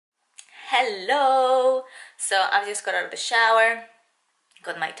Hello! So I've just got out of the shower,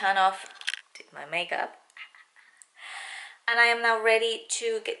 got my tan off, did my makeup, and I am now ready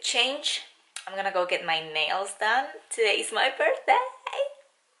to get changed. I'm gonna go get my nails done. Today is my birthday!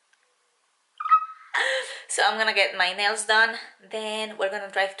 So I'm gonna get my nails done, then we're gonna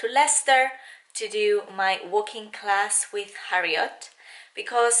drive to Leicester to do my walking class with Harriotte,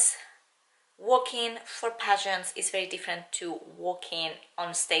 because walking for pageants is very different to walking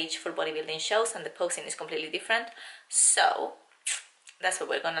on stage for bodybuilding shows, and the posing is completely different. So that's what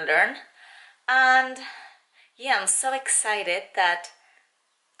we're gonna learn. And yeah, I'm so excited that,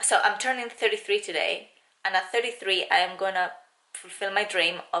 so I'm turning 33 today, and at 33 I am gonna fulfill my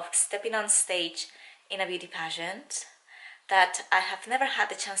dream of stepping on stage in a beauty pageant that I have never had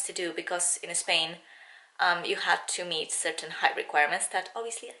the chance to do, because in Spain you had to meet certain height requirements that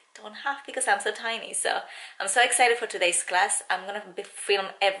obviously I don't have because I'm so tiny. So I'm so excited for today's class. I'm gonna film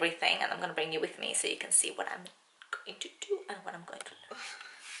everything and I'm gonna bring you with me so you can see what I'm going to do and what I'm going to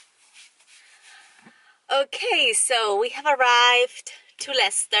learn. Okay, so we have arrived to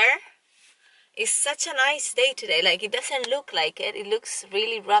Leicester. It's such a nice day today. Like, it doesn't look like it. It looks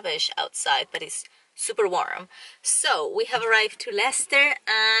really rubbish outside, but it's super warm. So we have arrived to Leicester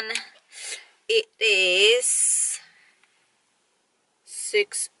and it is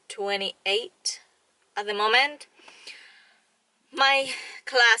 6:28 at the moment. My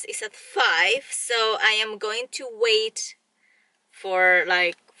class is at 5, so I am going to wait for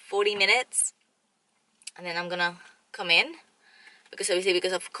like 40 minutes and then I'm gonna come in, because obviously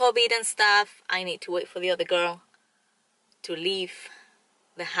because of COVID and stuff I need to wait for the other girl to leave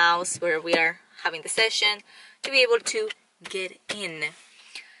the house where we are having the session to be able to get in.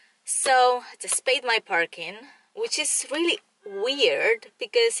 So I just paid my parking, which is really weird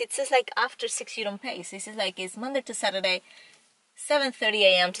because it says like after 6 you don't pay. So this is like, it's Monday to Saturday, 7:30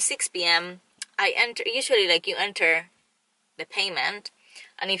 a.m. to 6 p.m. I enter, usually like you enter the payment,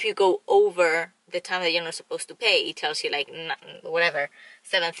 and if you go over the time that you're not supposed to pay, it tells you like whatever,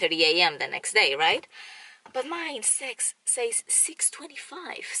 7:30 a.m. the next day, right? But mine says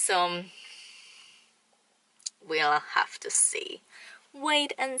 6:25, so we'll have to see.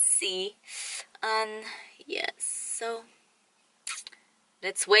 Wait and see. And yes, so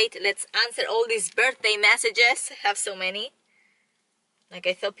let's wait. Let's answer all these birthday messages. I have so many. Like,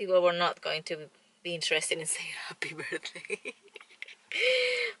 I thought people were not going to be interested in saying happy birthday.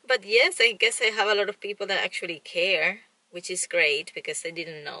 But yes, I guess I have a lot of people that actually care, which is great because I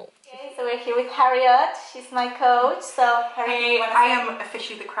didn't know. Okay, so we're here with Harriotte. She's my coach. So hey, I am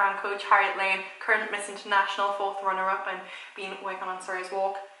officially the crown coach, Harriotte Lane, current Miss International, 4th runner-up, and been working on Soraya's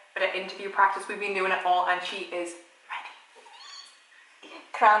walk. But at interview practice, we've been doing it all, and she is ready.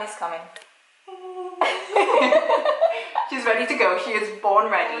 Crown is coming. She's ready to go. She is born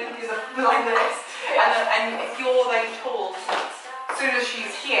ready. Like this. And if you're then told, as soon as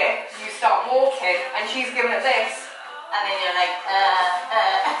she's here, you start walking, and she's giving it this. And then you're like,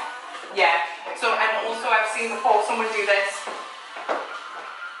 Yeah. So, and also I've seen before someone do this,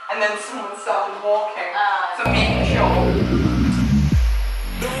 and then someone started walking. So making sure.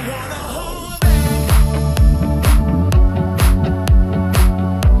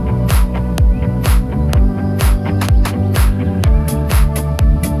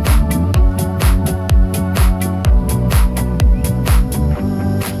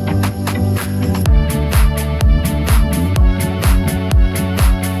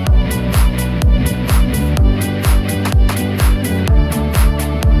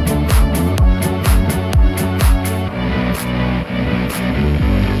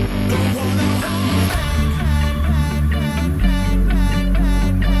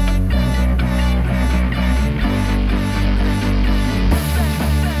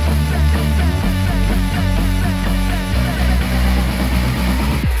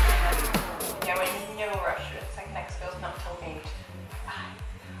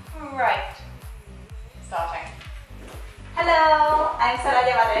 Right. Starting. hello, I'm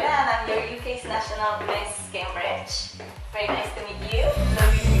Soraya and I'm your UK's National Miss Cambridge. Very nice to meet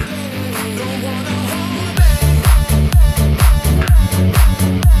you.